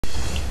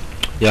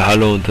Ja,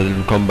 hallo und herzlich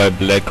willkommen bei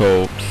Black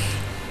Ops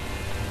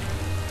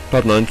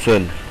Part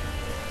 19.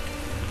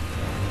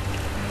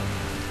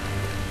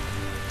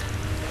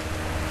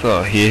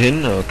 So, hier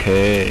hin,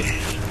 okay.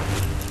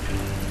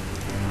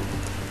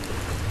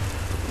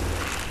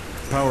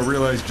 Power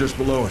realized just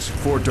below us,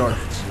 4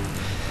 targets.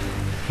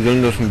 Wie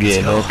soll das denn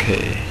gehen?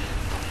 Okay.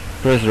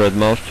 Press right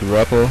mouse to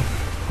rappel,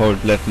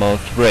 hold left mouse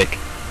to break.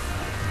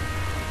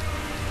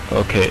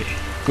 Okay,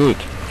 gut.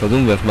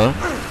 Versuchen wir es mal.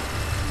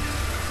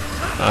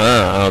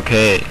 Ah,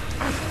 okay.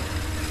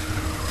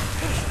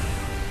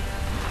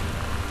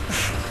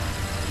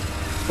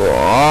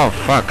 Boah,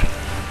 fuck.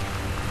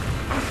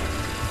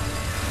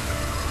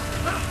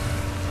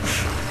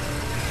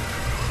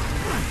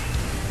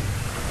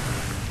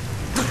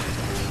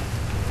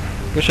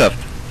 Geschafft.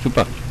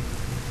 Super.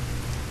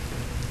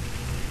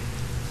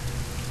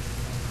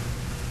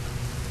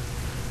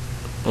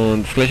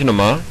 Und das gleiche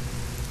nochmal.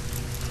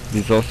 Wie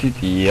es aussieht.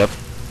 Yep.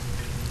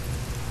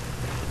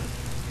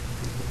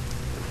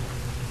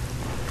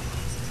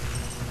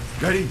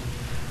 Ready?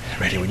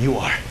 Ready when you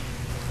are.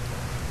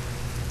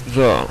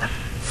 So.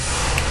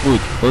 Gut.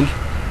 Und?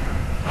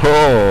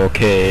 Oh,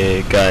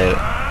 okay. Geil.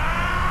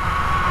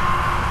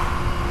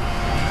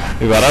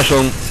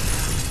 Überraschung.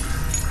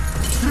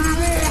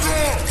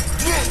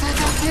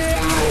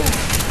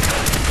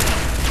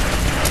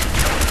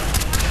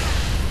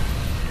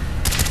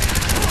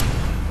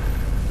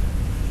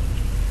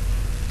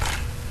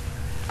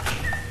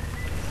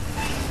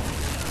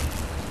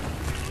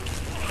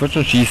 Ich wollte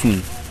schon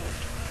schießen.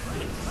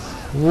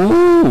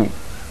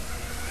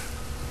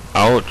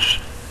 Autsch.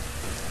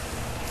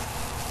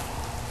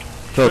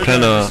 So,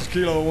 kleiner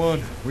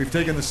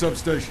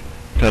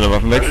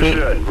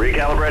Waffenwechsel.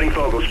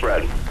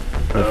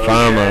 The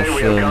Farmers.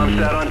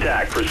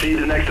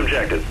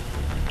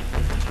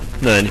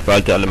 Nein, ich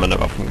behalte alle meine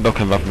Waffen. Doch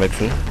kein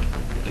Waffenwechsel.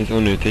 Ist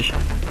unnötig.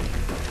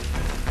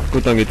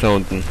 Gut, dann geht's da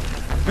unten.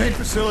 Main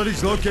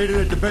facilities located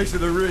at the base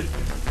of the ridge.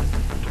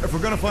 If we're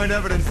gonna find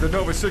evidence that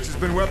Nova 6 has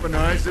been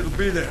weaponized, it'll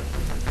be there.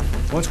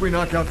 Once we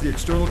knock out the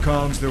external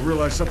comms, they'll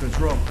realize something's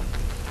wrong.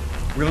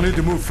 We'll need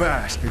to move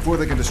fast before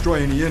they can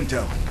destroy any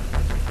intel.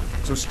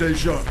 So stay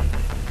sharp.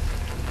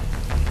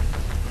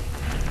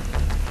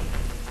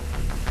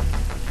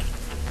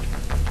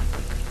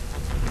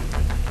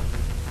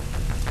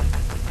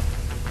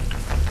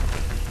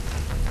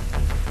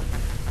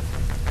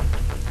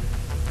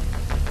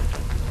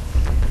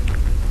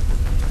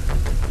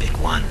 Big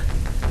one.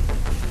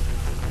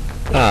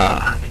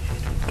 Ah,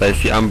 da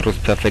ist die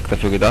Armbrust perfekt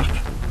dafür gedacht.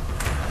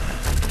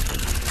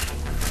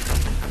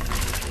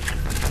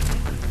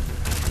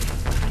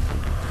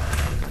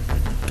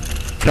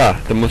 Klar,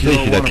 dann muss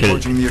ich wieder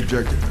killen.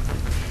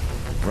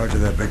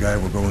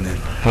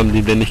 Haben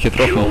die denn nicht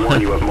getroffen?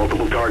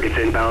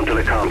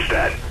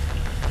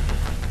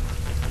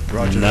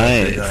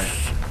 Nice.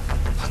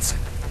 Hudson,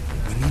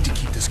 we need to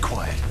keep this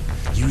quiet.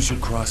 Use your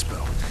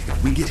crossbow.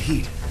 If we get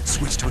heat,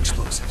 switch to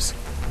explosives.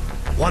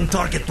 1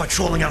 target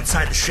patrolling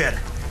outside the shed.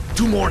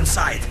 2 more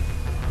inside.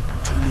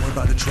 2 more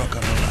by the truck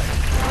on our right.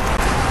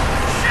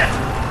 Shit!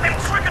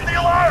 They've triggered the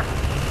alarm!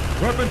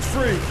 Weapons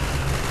free.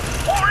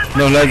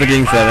 Noch leiser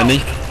ging's aber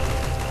nicht.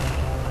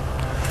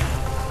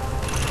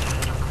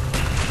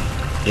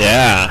 Ja.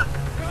 Yeah.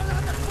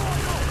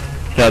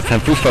 Der hat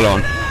seinen Fuß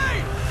verloren.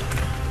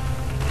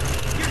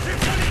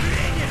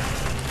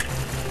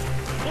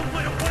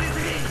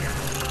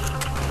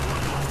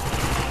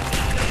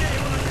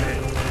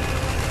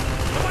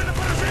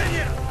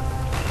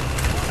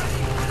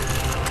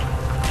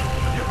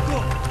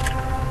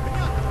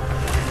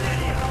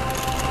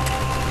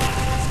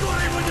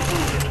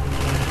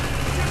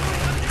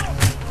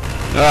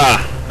 Ah.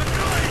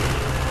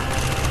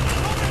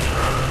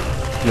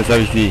 Jetzt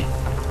habe ich sie.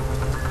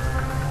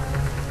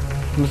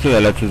 Das müsste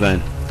der letzte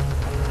sein.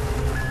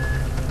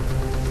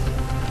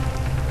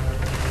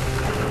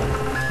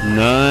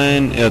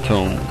 Nein,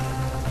 Irrtum.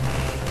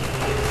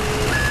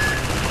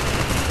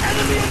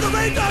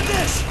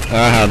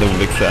 Aha, du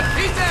Wichser.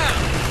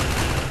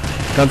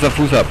 Ganzer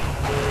Fuß ab.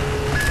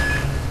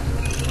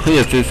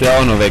 Jetzt ist er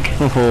auch noch weg.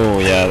 Hoho,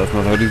 ja, das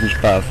macht auch riesen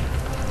Spaß.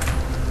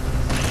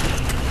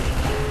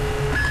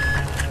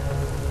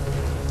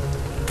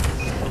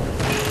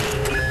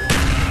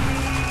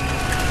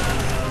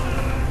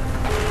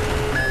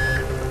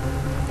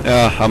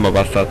 Ja,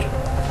 Hammerbastard.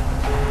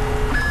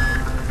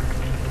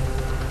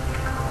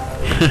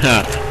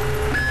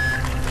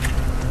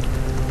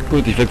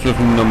 Gut, ich wechsle auf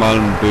den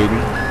normalen Bögen.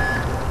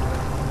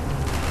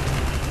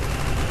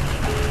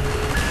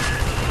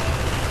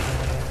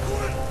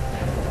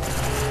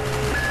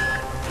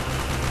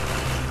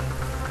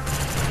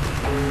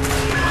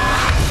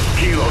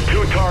 Kilo,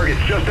 2 targets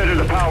just entered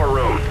the power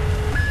room.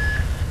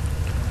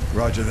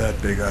 Roger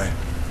that, Big Eye.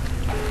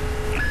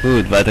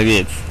 Gut, weiter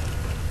geht's.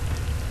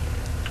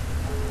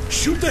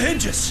 Shoot the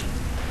hinges!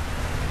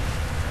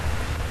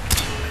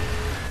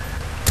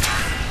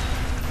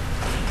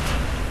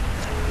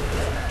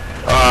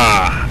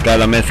 Ah,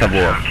 geiler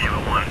Messerwurf.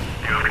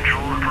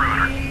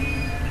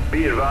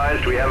 Be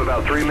advised, we have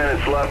about 3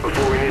 minutes left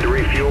before we need to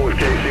refuel with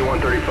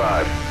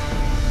KC-135.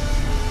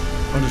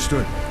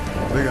 Understood.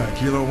 Big Eye,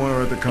 Kilo 1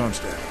 are at the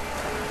Comstat.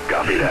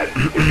 Copy that.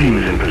 Your team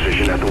is in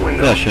position at the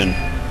window. Sehr schön.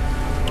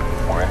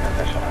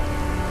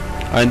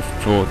 1,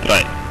 2,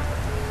 3.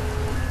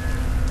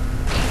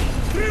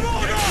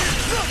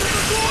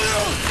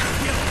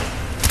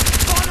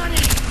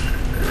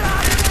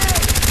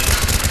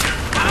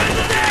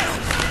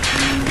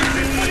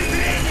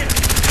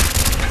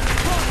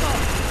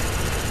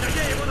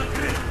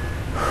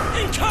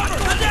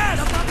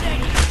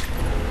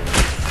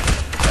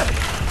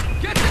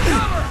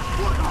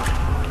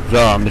 So,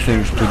 ein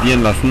bisschen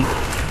explodieren lassen.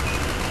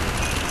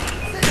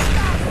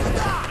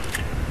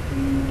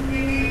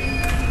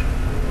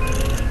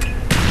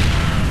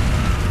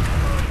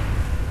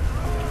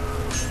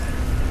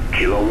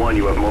 Kilo 1,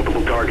 you have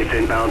multiple targets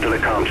inbound to the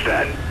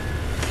Comstat.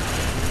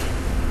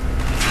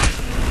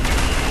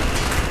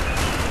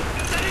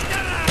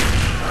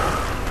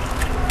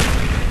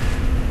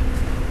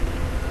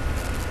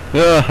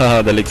 Ja,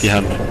 haha, da liegt die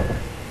Hand.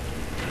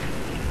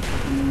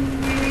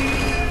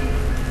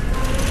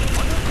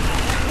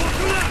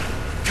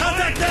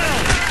 Contact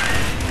down!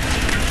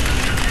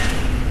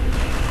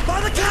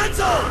 By the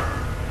console!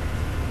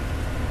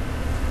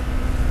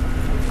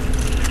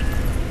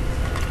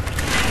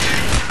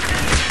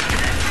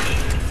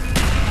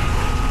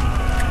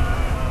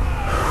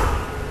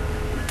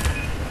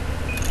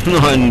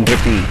 Nur einen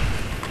Rücken.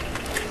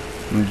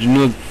 Und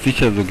nur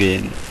sicher so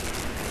gehen.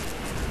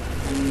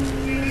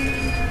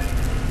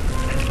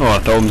 Oh,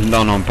 da oben sind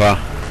auch noch ein paar.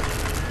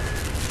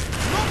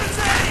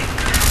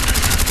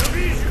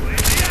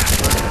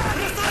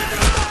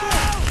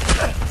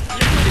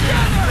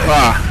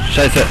 Ah,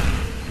 scheiße.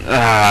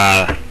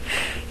 Ah,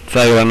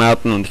 2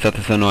 Granaten und ich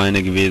dachte, es wäre nur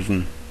eine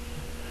gewesen.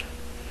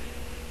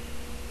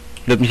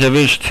 Wird mich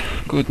erwischt.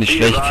 Gut, nicht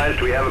schlecht.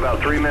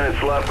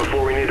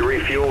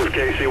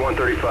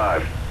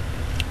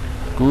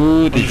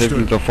 Gut, ich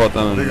wechsle sofort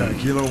an Big Eye,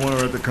 Kilo 1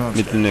 are at the Comstat.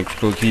 mit den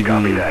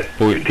explosiven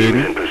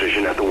Bögen.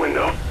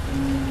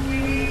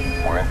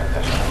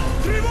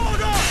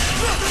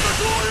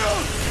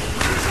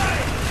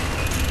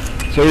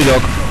 Sorry,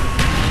 Doc.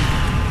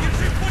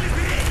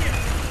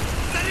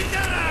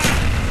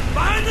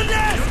 Behind the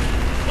desk!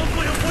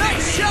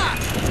 Nice shot!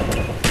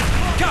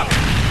 Copy!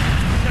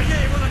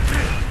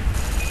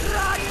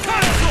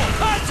 Console,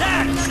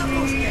 contact!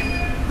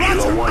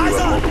 Kilo 1, you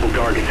have multiple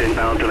targets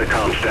inbound to the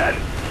Comstat.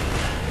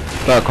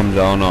 Da kommen sie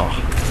auch noch.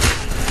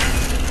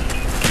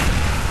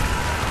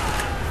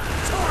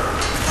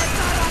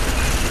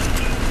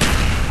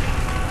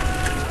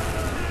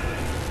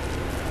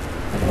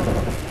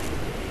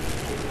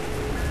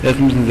 Jetzt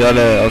müssen sie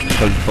alle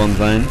ausgeschaltet worden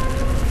sein.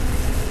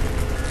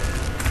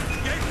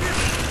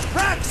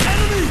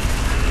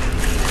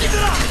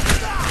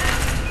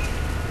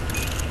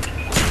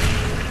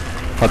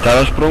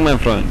 Fataler Sprung, mein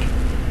Freund.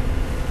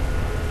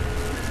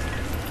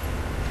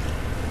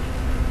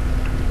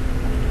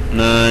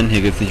 Nein,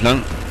 hier geht's nicht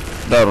lang.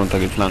 Da runter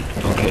geht's lang.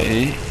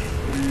 Okay.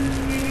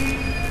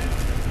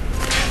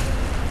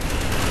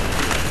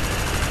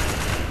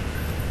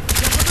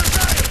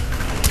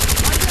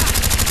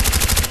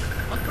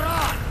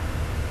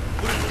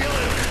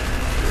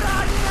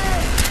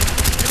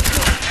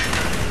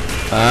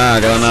 Ah,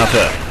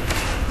 Granate.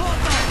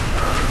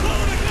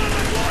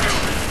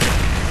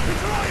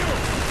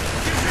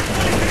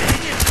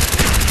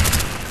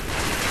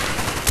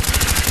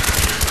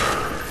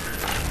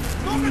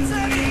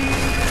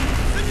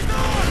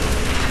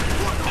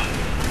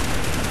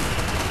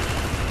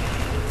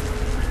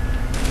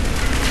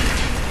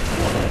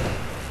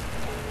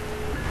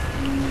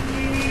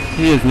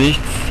 Hier ist nichts.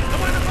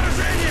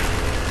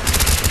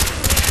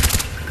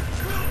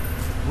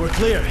 We're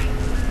clear.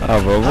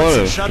 Aber wohl,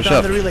 Hudson, shut down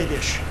geschafft. the relay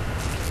dish.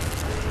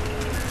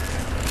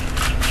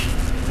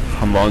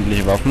 Haben wir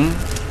ordentliche Waffen?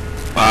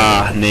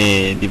 Ah,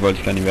 nee, die wollte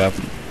ich gar nicht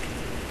werfen.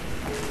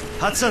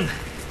 Hudson,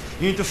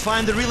 you need to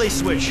find the relay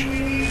switch.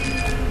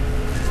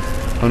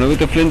 Haben eine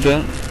gute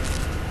Flinte.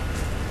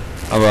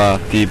 Aber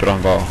die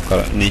brauchen wir auch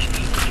gerade nicht.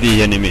 Die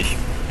hier nehme ich.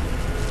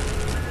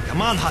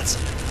 Come on,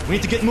 Hudson. We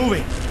need to get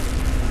moving.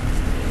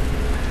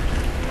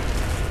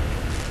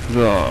 So,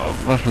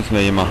 was müssen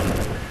wir hier machen?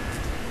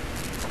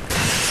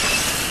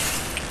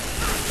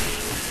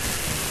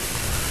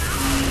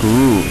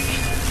 Gut.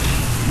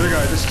 Big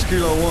Eye, this is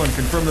Kilo 1.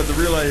 Confirm that the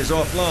relay is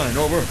offline.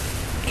 Over.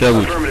 Sehr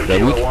gut, Affirmative, sehr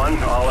Kilo gut.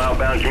 1, all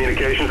outbound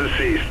communications have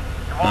ceased.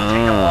 It won't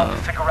take them long to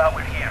figure out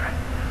we're here.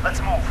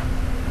 Let's move.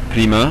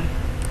 Prima.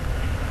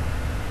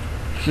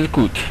 Das ist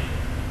gut.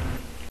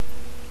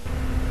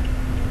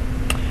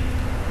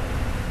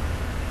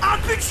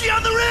 RPG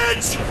on the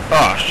ridge!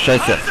 Ah,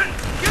 scheiße. Hudson,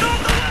 get on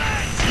the ledge!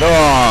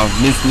 Oh,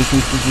 Mist, Mist,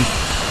 Mist, Mist, Mist.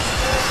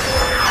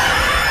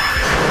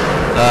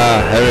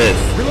 Ah, Harris.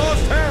 We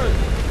lost Harry.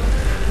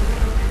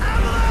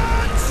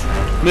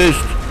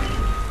 Mist.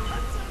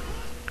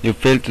 You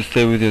failed to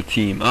stay with your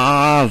team.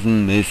 Ah, so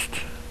ein Mist.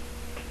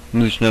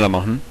 Muss ich schneller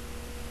machen.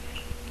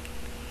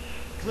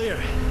 Clear.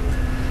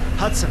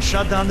 Hudson,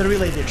 shut down the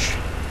relay dish.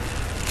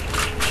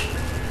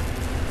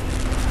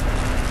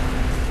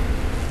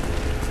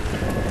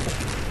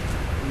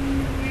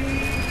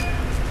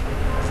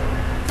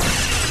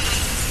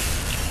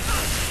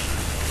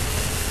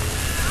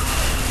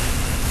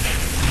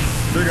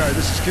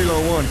 this is Kilo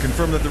 1.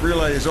 Confirm that the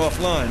relay is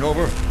offline.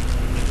 Over.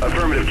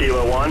 Affirmative,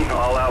 Kilo 1.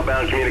 All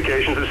outbound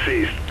communications have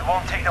ceased. It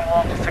won't take them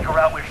long to figure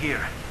out we're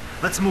here.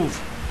 Let's move.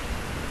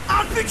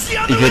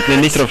 Ich werde mir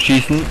nicht drauf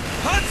schießen.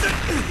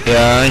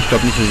 Ja, ich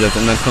glaube nicht, dass ich das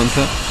ändern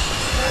konnte.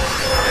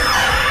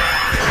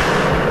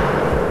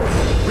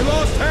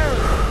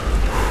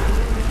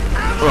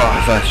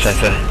 Boah, das ist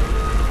scheiße.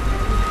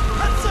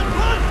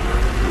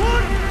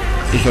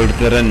 Ich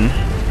sollte rennen.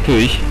 Tue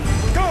ich.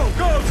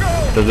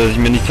 Das soll ich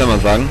mir nicht zweimal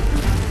sagen.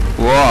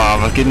 Boah,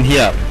 was geht denn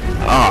hier ab?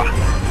 Ah,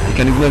 ich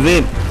kann nichts mehr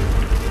sehen.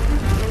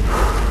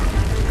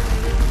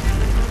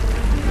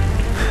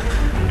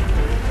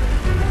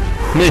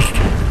 Mist.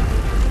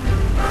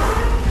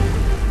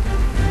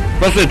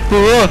 Was wird?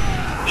 Oh,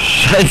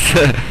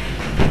 scheiße.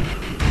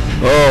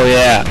 Oh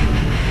yeah.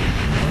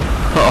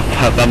 Oh,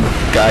 verdammt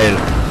geil.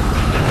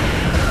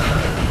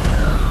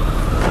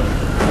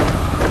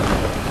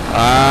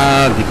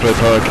 Ah, die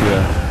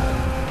Powerkühe.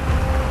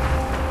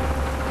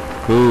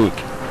 Gut.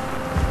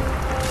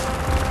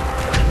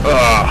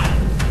 Oh.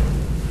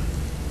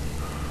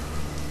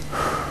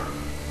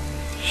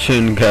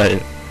 Schön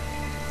geil.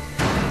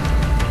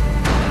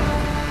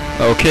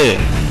 Okay.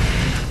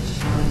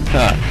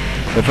 Ja,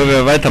 bevor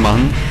wir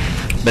weitermachen,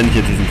 beende ich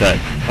jetzt diesen Teil.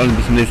 Also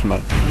bis zum nächsten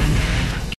Mal.